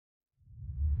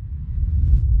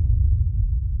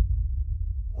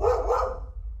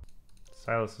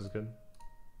Silas is good.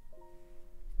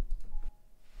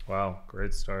 Wow,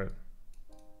 great start.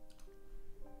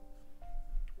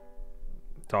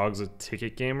 Dog's a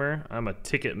ticket gamer. I'm a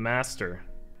ticket master.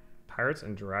 Pirates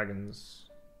and Dragons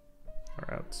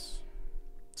are out.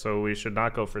 So we should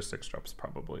not go for 6 drops,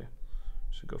 probably.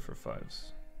 Should go for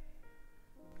 5s.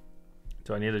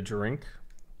 Do I need a drink?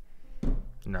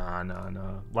 Nah.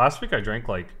 Last week I drank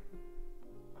like...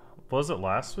 What was it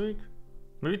last week?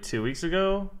 Maybe 2 weeks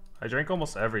ago? I drank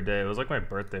almost every day. It was like my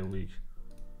birthday week.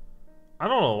 I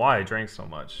don't know why I drank so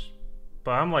much.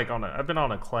 But I'm like on a... I've been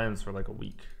on a cleanse for like a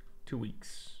week. 2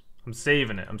 weeks. I'm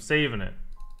saving it. I'm saving it.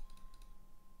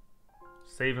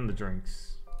 Saving the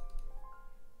drinks.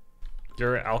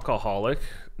 You're an alcoholic?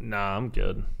 Nah, I'm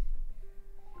good.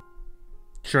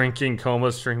 Drinking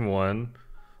coma stream 1.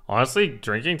 Honestly,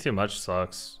 drinking too much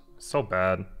sucks. It's so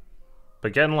bad.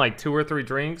 But getting like 2 or 3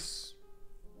 drinks,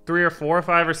 3 or 4 or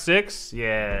 5 or 6,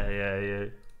 yeah.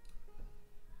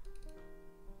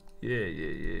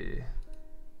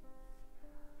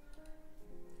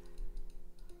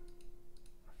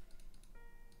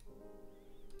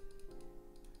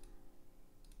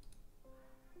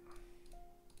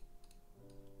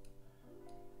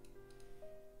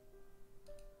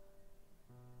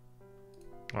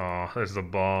 Oh, there's a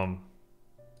bomb.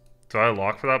 Do I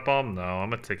lock for that bomb? No,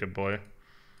 I'm a ticket boy.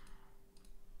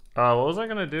 What was I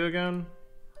gonna do again?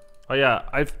 Oh yeah,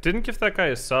 I didn't give that guy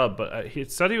a sub, but he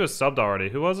said he was subbed already.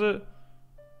 Who was it?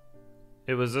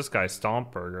 It was this guy,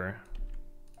 Stompburger.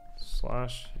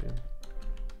 Slash. Yeah.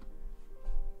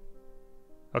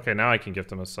 Okay, now I can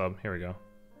gift him a sub. Here we go.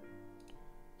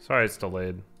 Sorry, it's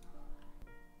delayed.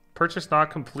 Purchase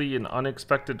not complete. An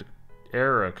unexpected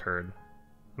error occurred.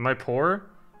 Am I poor?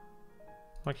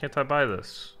 Why can't I buy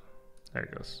this? There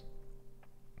it goes.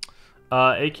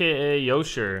 AKA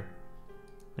Yosher.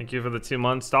 Thank you for the 2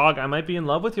 months. Dog, I might be in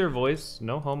love with your voice.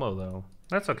 No homo, though.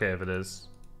 That's okay if it is.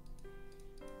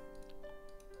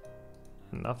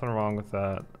 Nothing wrong with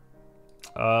that.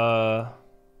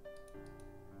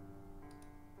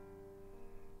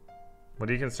 What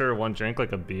do you consider one drink?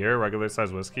 Like a beer? Regular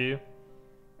size whiskey?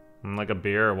 Like a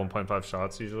beer or 1.5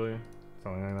 shots usually?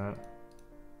 Something like that.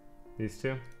 These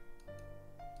two?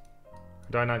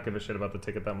 Do I not give a shit about the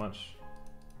ticket that much?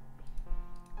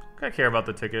 I care about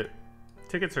the ticket.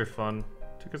 Tickets are fun.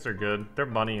 Tickets are good. They're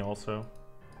money also.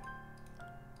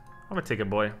 I'm a ticket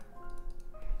boy.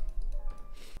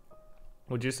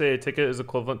 Would you say a ticket is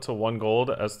equivalent to 1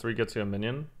 gold as 3 gets you a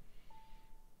minion?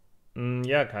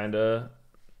 Yeah, kinda.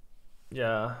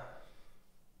 Yeah.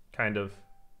 Kind of.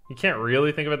 You can't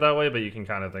really think of it that way, but you can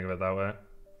kind of think of it that way.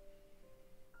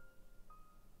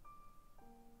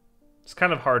 It's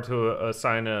kind of hard to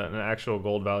assign an actual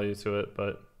gold value to it,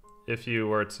 but if you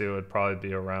were to, it'd probably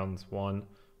be around 1,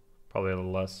 probably a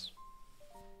little less.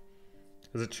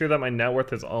 Is it true that my net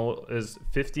worth is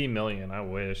 50 million? I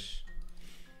wish.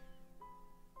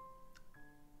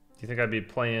 Do you think I'd be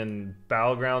playing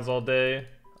Battlegrounds all day?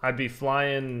 I'd be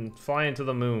flying to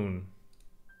the moon.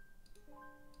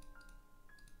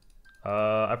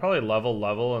 I'd probably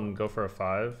level and go for a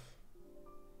 5.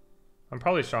 I'm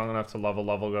probably strong enough to level,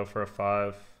 go for a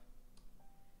 5.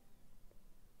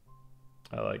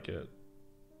 I like it.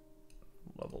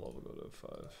 Level, go to a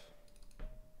 5.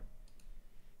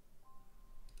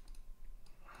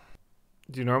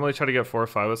 Do you normally try to get 4 or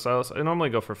 5 with Silas? I normally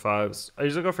go for 5s. I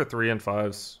usually go for 3 and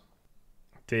 5s.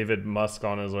 David Musk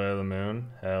on his way to the moon.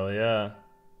 Hell yeah.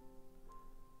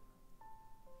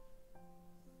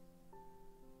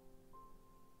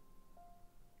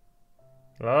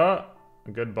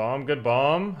 Good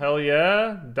bomb. Hell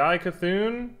yeah. Die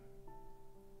Cthulhu.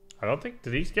 I don't think...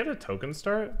 Did he get a token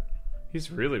start?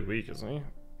 He's really weak, isn't he?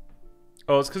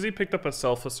 Oh, it's because he picked up a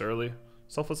Selfless early.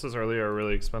 Selflesses early are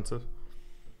really expensive.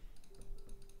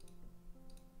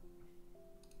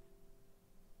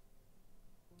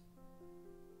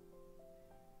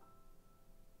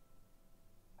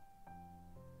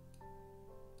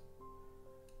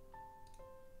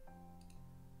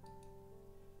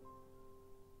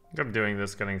 I think I'm doing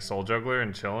this, getting Soul Juggler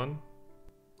and chilling.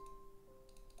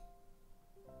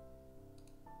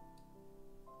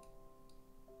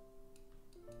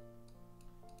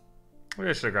 Maybe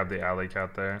I should have grabbed the alley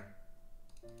cat there.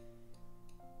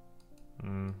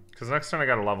 Because next turn I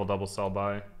got a level double sell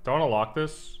by. Don't want to lock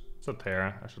this. It's a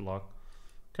pair. I should lock.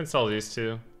 Can sell these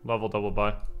two. Level double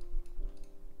buy.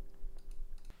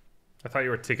 I thought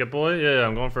you were ticket boy? Yeah,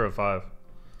 I'm going for a 5.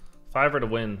 5 to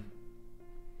win.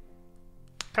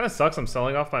 Kind of sucks I'm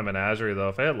selling off my menagerie though.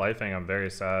 If I had lifing, I'm very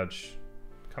sad.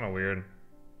 Kind of weird.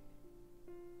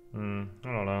 I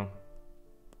don't know.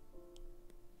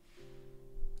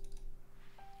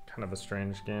 Kind of a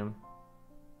strange game.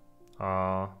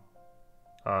 Aw.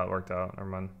 It worked out. Never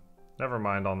mind. Never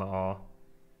mind on the aw.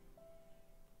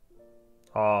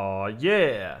 Aw,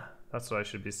 yeah! That's what I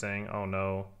should be saying. Oh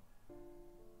no.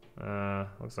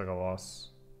 Looks like a loss.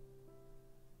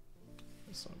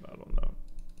 It's not bad on that.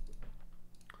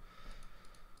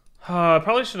 I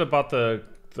probably should have bought the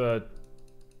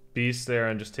beast there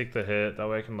and just take the hit. That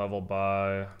way I can level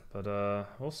by. But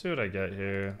we'll see what I get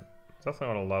here.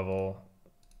 Definitely want to level.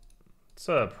 It's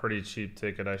a pretty cheap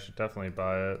ticket. I should definitely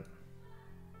buy it.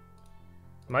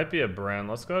 Might be a Brann.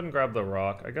 Let's go ahead and grab the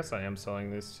rock. I guess I am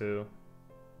selling these two.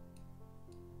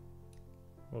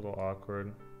 A little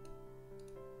awkward.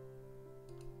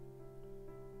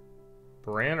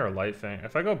 Brann or Lightfang?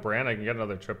 If I go Brann, I can get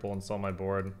another triple and sell my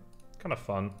board. Kind of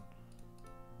fun.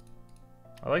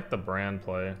 I like the Brann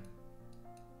play.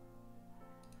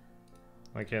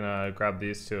 I can grab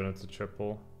these two and it's a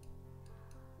triple.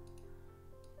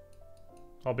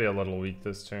 I'll be a little weak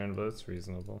this turn, but it's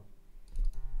reasonable.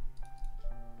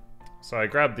 So I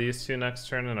grab these two next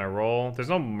turn and I roll. There's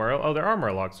no oh, there are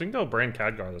Murlocs. We can go Brann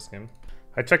Khadgar this game.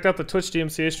 I checked out the Twitch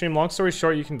DMCA stream. Long story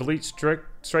short, you can delete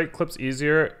strike clips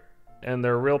easier, and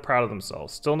they're real proud of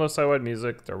themselves. Still no side-wide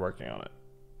music. They're working on it.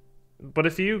 But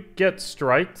if you get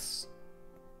strikes,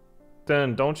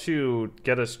 then don't you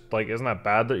get a like? Isn't that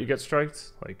bad that you get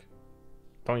strikes? Like,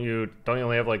 don't you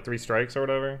only have like 3 strikes or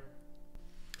whatever?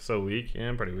 So weak? Yeah,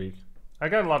 I'm pretty weak. I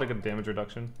got a lot of good damage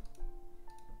reduction.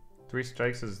 3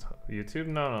 strikes is YouTube?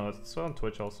 No, it's on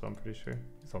Twitch also. I'm pretty sure.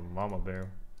 He's a mama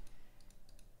bear.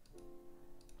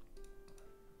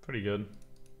 Pretty good.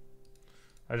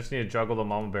 I just need to juggle the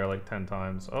mama bear like 10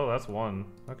 times. Oh, that's 1.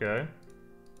 Okay.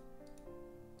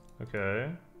 Okay.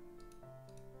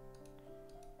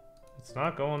 It's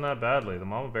not going that badly. The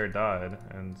mama bear died,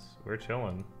 and we're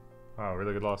chilling. Wow,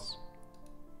 really good loss.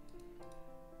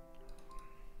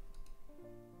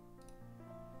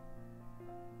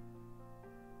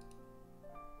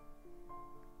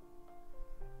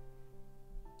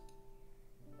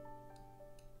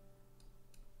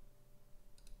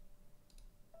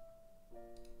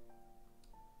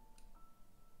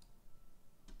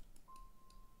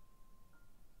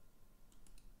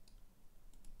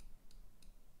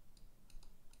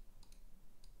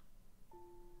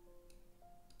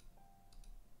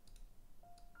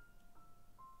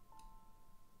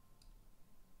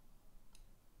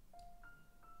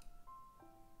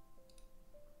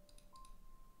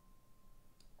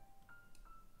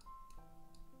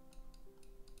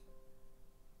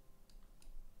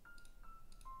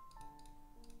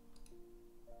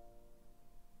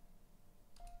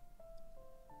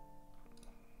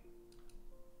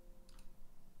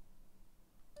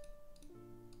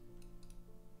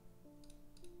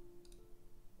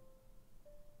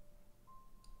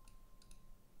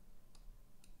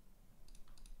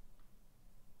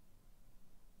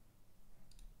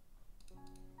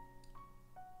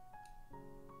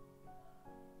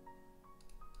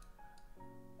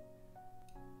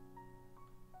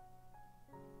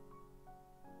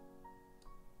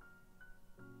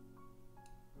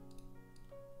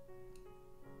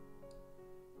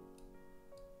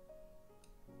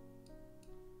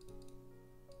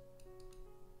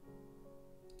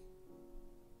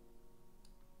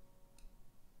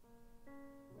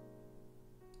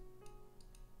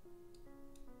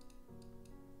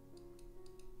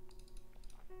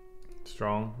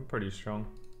 Strong. I'm pretty strong.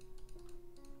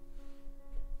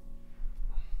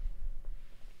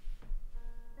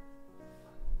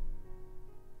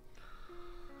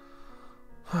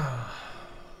 Oh,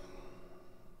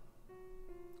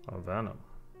 Venom.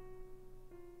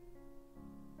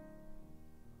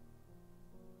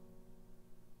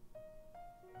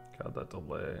 God, that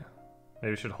delay.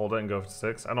 Maybe we should hold it and go for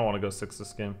 6. I don't want to go 6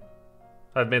 this game.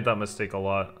 I've made that mistake a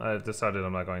lot. I decided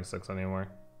I'm not going 6 anymore.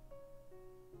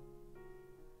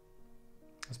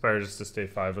 It's better just to stay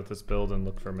 5 with this build and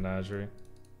look for Menagerie.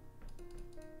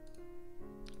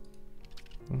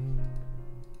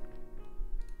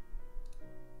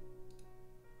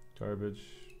 Garbage.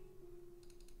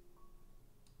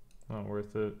 Not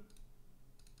worth it.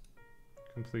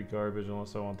 Complete garbage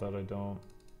unless I want that, I don't.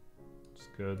 It's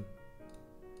good.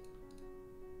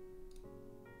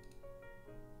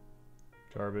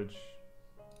 Garbage.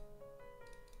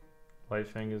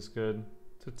 Lightfang is good.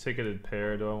 It's a ticketed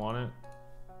pair. Do I want it?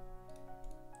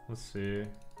 Let's see.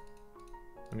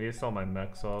 I need to sell my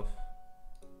mechs off.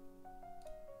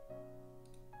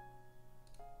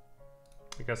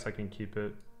 I guess I can keep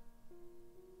it.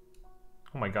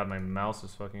 Oh my god, my mouse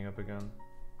is fucking up again.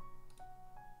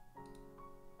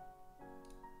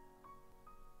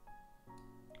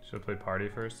 Should I play party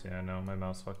first? Yeah, no, my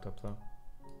mouse fucked up though.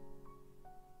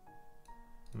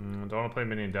 Don't want to play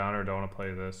minion down or don't want to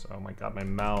play this. Oh my god, my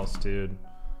mouse, dude.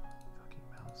 Fucking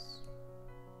mouse.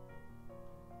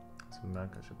 It's a mech,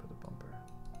 I should put a bumper.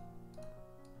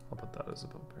 I'll put that as a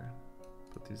bumper.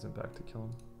 Put these in back to kill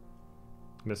him.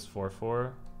 Missed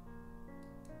 4-4.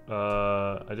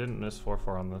 I didn't miss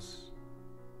 4-4 on this.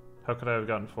 How could I have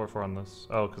gotten 4-4 on this?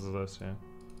 Oh, because of this, yeah.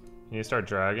 You need to start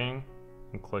dragging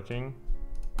and clicking.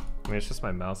 I mean, it's just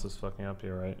my mouse is fucking up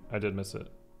here, right? I did miss it,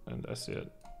 and I see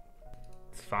it.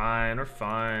 It's fine, we're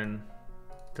fine.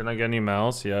 Didn't I get any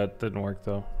mouse? Yeah, it didn't work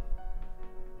though.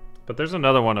 But there's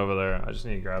another one over there. I just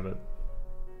need to grab it.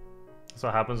 That's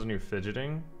what happens when you're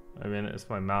fidgeting. I mean, it's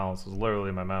my mouse. It's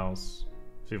literally my mouse.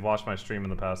 If you've watched my stream in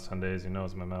the past 10 days, you know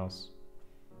it's my mouse.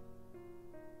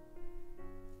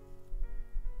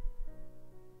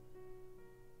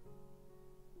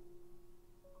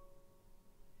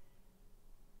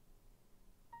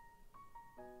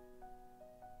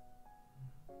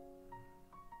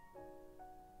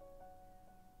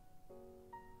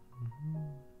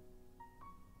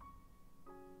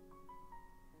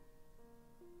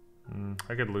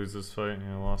 I could lose this fight.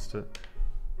 Yeah, I lost it.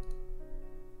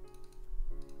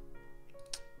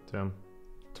 Damn.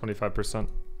 25%.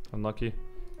 Unlucky.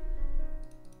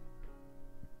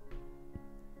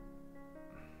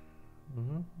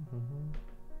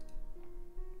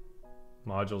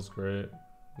 Module's great.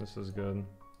 This is good.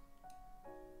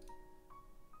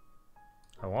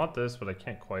 I want this, but I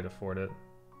can't quite afford it.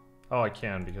 Oh, I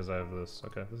can because I have this.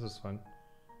 Okay, this is fine.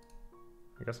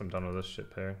 I guess I'm done with this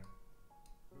shit pair.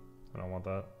 I don't want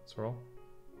that. Let's roll.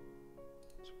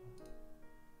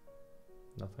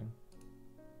 Nothing.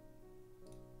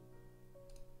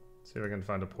 See if I can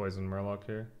find a poison murloc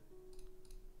here.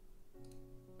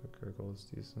 But Gurgle is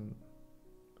decent.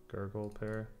 Gurgle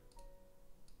pair.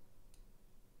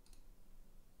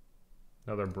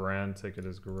 Another Brann ticket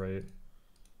is great.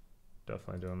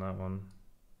 Definitely doing that one.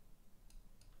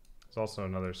 There's also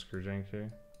another Screwjank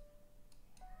here.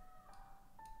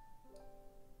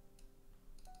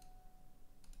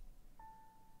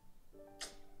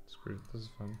 This is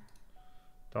fun.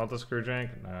 Don't want the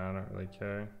Screwjank? Nah, I don't really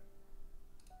care.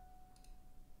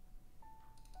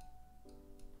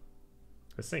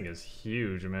 This thing is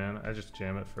huge, man. I just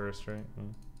jam it first, right? Yeah.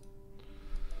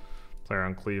 Player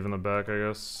on cleave in the back, I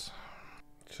guess.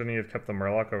 Shouldn't you have kept the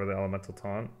Murloc over the Elemental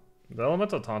Taunt? The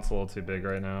Elemental Taunt's a little too big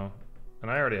right now. And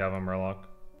I already have a Murloc.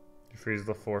 You freeze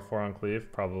the 4-4 on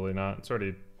cleave? Probably not. It's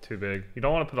already too big. You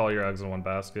don't want to put all your eggs in one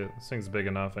basket. This thing's big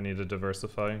enough. I need to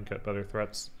diversify and get better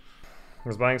threats.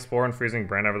 Was buying Spore and freezing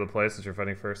Brann over the place since you're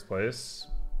fighting first place?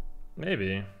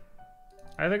 Maybe.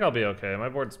 I think I'll be okay. My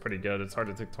board's pretty good. It's hard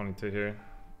to take 22 here.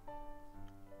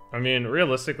 I mean,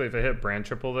 realistically, if I hit Brann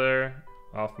triple there,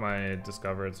 off my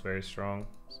Discover, it's very strong.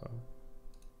 So,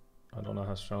 I don't know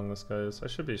how strong this guy is. I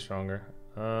should be stronger.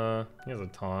 He has a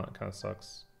taunt. It kind of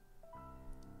sucks.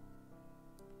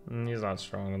 He's not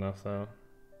strong enough, though.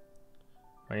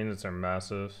 My units are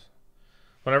massive.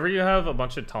 Whenever you have a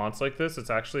bunch of taunts like this,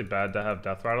 it's actually bad to have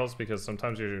death rattles because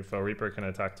sometimes your Foe Reaper can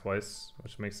attack twice,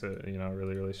 which makes it, you know,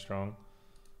 really, really strong.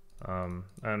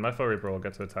 And my Foe Reaper will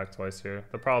get to attack twice here.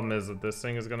 The problem is that this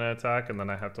thing is going to attack and then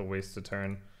I have to waste a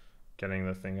turn getting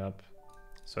the thing up.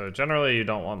 So generally you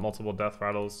don't want multiple death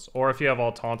rattles, or if you have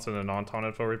all taunts and a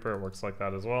non-taunted Foe Reaper, it works like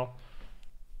that as well.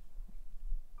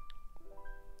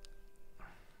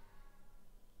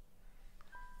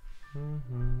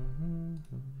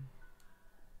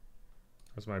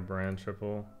 There's my Brann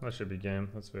triple. That should be game.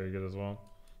 That's very good as well.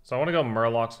 So I want to go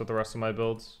Murlocs with the rest of my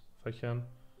builds, if I can.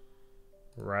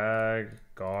 Rag,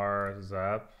 Gar,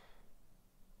 Zap.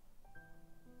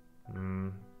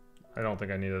 I don't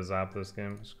think I need a Zap this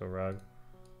game. Just go Rag.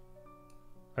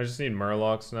 I just need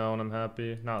Murlocs now and I'm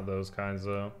happy. Not those kinds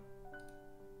though.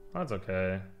 That's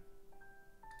okay.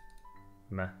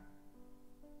 Meh.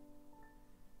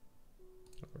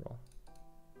 Overall.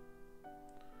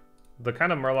 The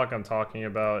kind of Murloc I'm talking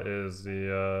about is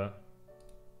the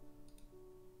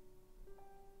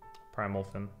Primal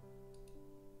Fin.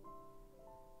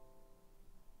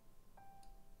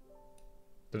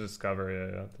 The Discover,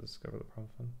 yeah, to discover the Primal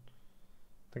Fin.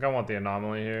 I think I want the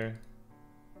Anomaly here.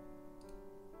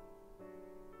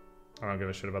 I don't give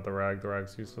a shit about the Rag. The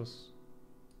Rag's useless.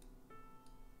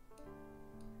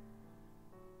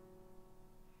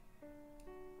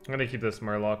 I'm gonna keep this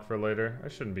Murloc for later. I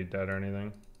shouldn't be dead or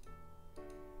anything.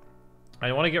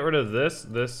 I want to get rid of this,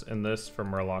 this, and this for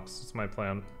Murlocs. That's my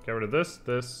plan. Get rid of this,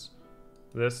 this,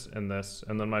 this, and this.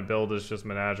 And then my build is just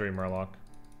Menagerie Murloc.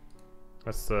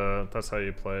 That's how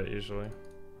you play it usually.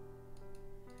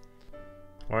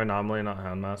 Why Anomaly, not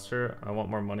Houndmaster? I want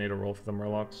more money to roll for the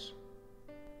Murlocs.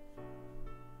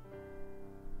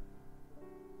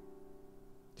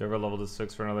 Do you ever level to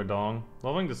 6 for another dong?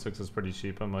 Leveling to 6 is pretty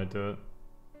cheap, I might do it.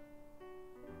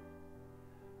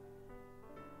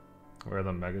 Where are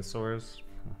the Megasaurs?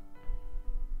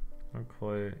 Not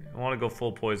quite. I want to go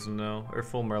full poison now. Or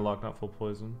full Murloc, not full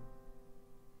poison.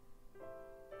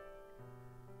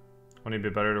 Wouldn't it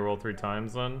be better to roll 3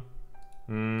 times then?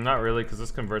 Not really, because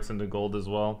this converts into gold as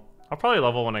well. I'll probably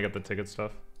level when I get the ticket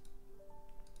stuff.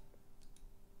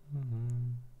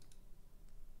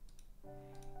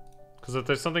 Because if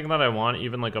there's something that I want,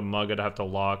 even like a mug, I'd have to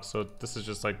lock. So this is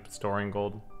just like storing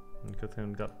gold. And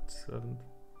Cthulhu got 7th.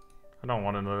 I don't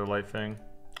want another light thing.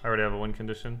 I already have a win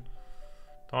condition.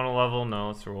 Don't want to level? No,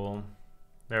 let's roll.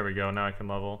 There we go, now I can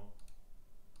level.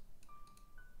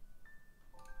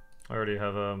 I already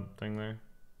have a thing there.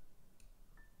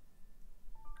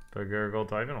 Bigger gold.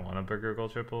 Do I even want a bigger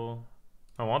gold triple?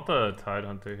 I want the Tide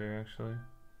Hunter here, actually.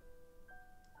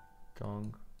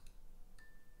 Dong.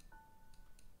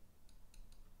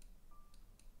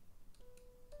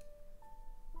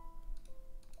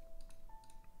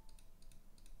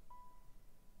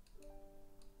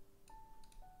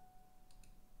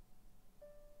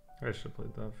 I should have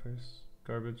played that first.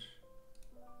 Garbage.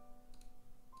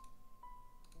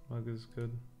 Mug is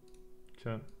good.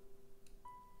 Chat.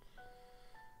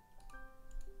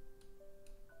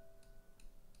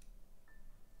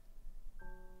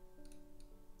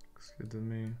 Looks good to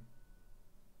me.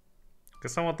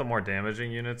 Guess I want the more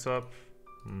damaging units up.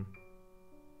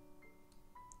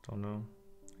 Don't know.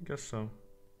 I guess so.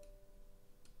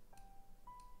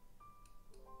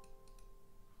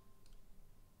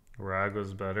 Rag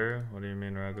was better? What do you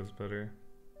mean Rag was better?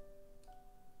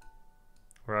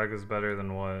 Rag is better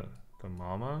than what? The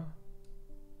Mama?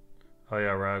 Oh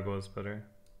yeah, Rag was better.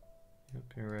 Yep,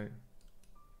 you're right.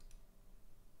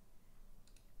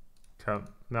 Okay,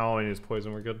 now all we need is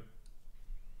poison, we're good.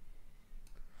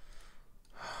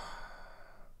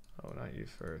 Oh, not you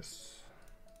first.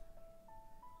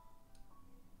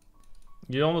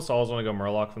 You almost always want to go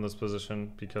Murloc from this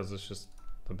position because it's just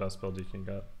the best build you can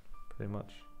get, pretty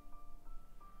much.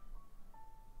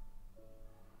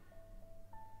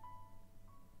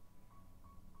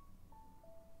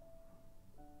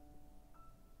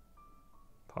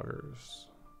 Poggers.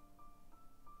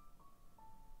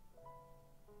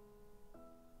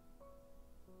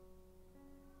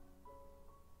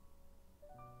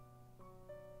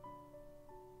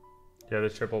 Yeah, the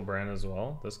triple Brann as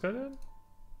well. This guy did?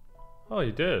 Oh,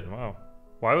 he did. Wow.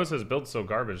 Why was his build so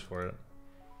garbage for it?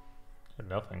 Or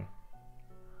nothing.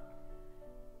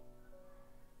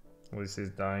 At least he's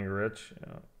dying rich.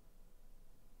 Yeah.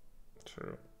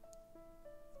 True.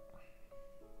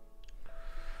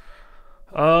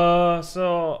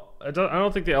 So I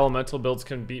don't think the elemental builds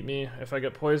can beat me if I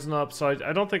get poison up. So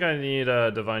I don't think I need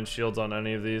divine shields on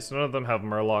any of these. None of them have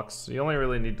Murlocs. You only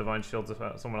really need divine shields if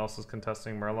someone else is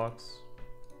contesting Murlocs.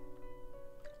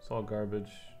 It's all garbage.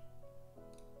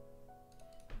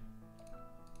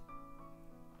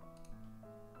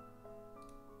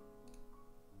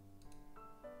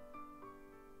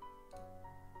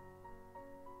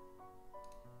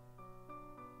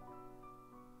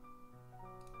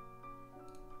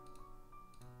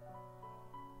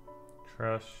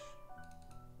 Trash.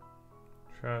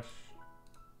 Trash.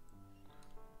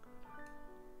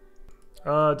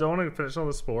 Don't want to finish on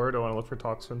the spore. Don't want to look for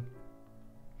toxin.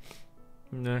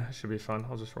 Nah, it should be fun.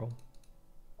 I'll just roll.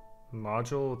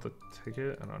 Module with the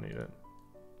ticket? I don't need it.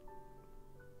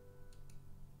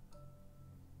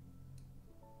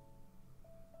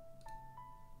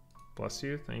 Bless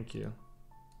you. Thank you.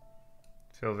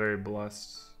 Feel very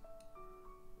blessed.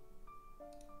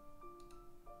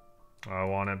 I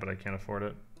want it, but I can't afford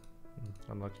it.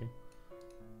 Unlucky.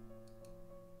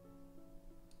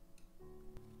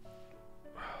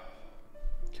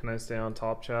 Can I stay on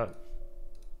top, chat?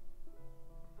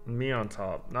 Me on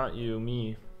top, not you,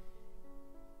 me.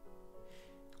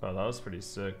 Oh, that was pretty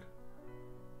sick.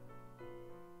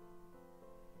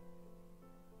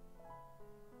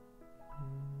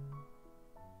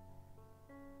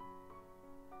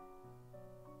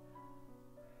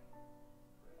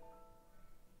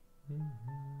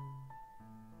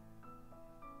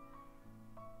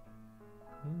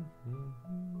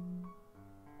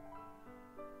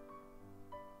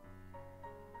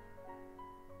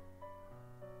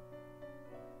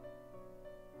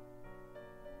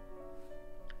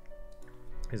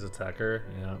 He's attacker,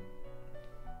 yeah.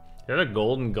 He had a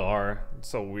golden Gar.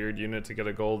 It's a weird unit to get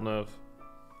a golden of.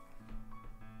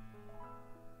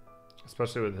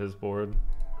 Especially with his board.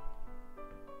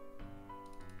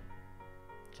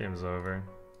 Game's over.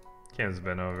 Game's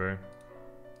been over.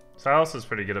 Silas is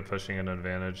pretty good at pushing an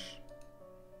advantage.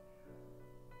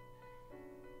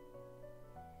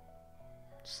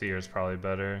 Seer's probably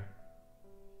better.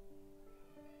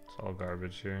 It's all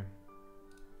garbage here.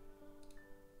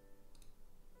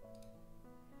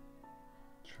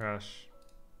 Trash.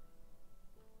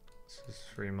 This is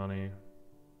free money.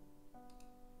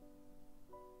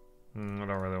 I don't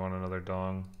really want another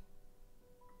dong.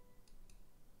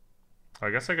 I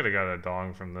guess I could have got a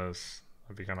dong from this.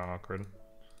 That'd be kind of awkward.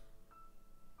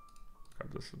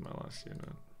 God, this is my last unit.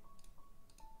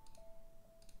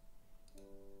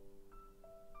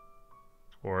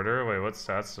 Order? Wait, what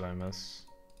stats did I miss?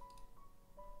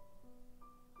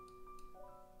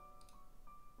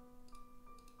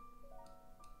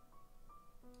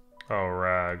 Oh,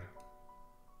 rag.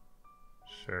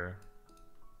 Sure.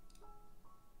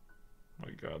 Oh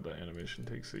my god, that animation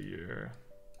takes a year.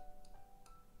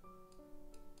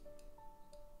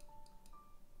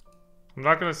 I'm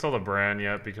not gonna sell the Brann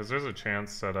yet because there's a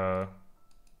chance that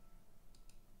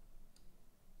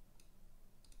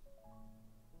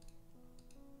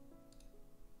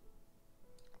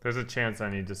there's a chance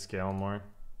I need to scale more,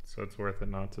 so it's worth it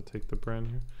not to take the Brann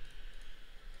here.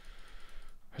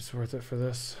 It's worth it for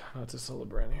this, not to sell the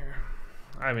Brann here.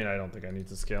 I mean, I don't think I need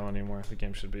to scale anymore. The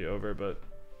game should be over, but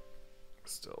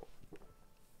still.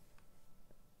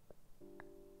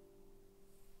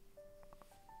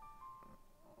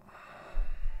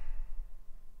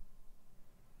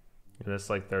 You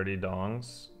missed like 30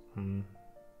 dongs.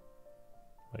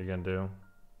 What are you gonna do?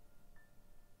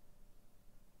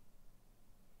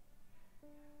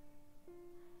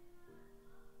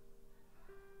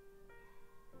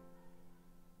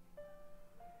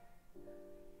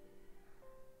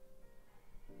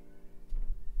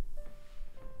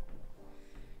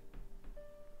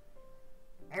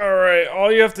 Alright,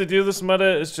 all you have to do this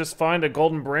meta is just find a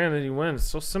golden Brann and you win. It's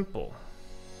so simple.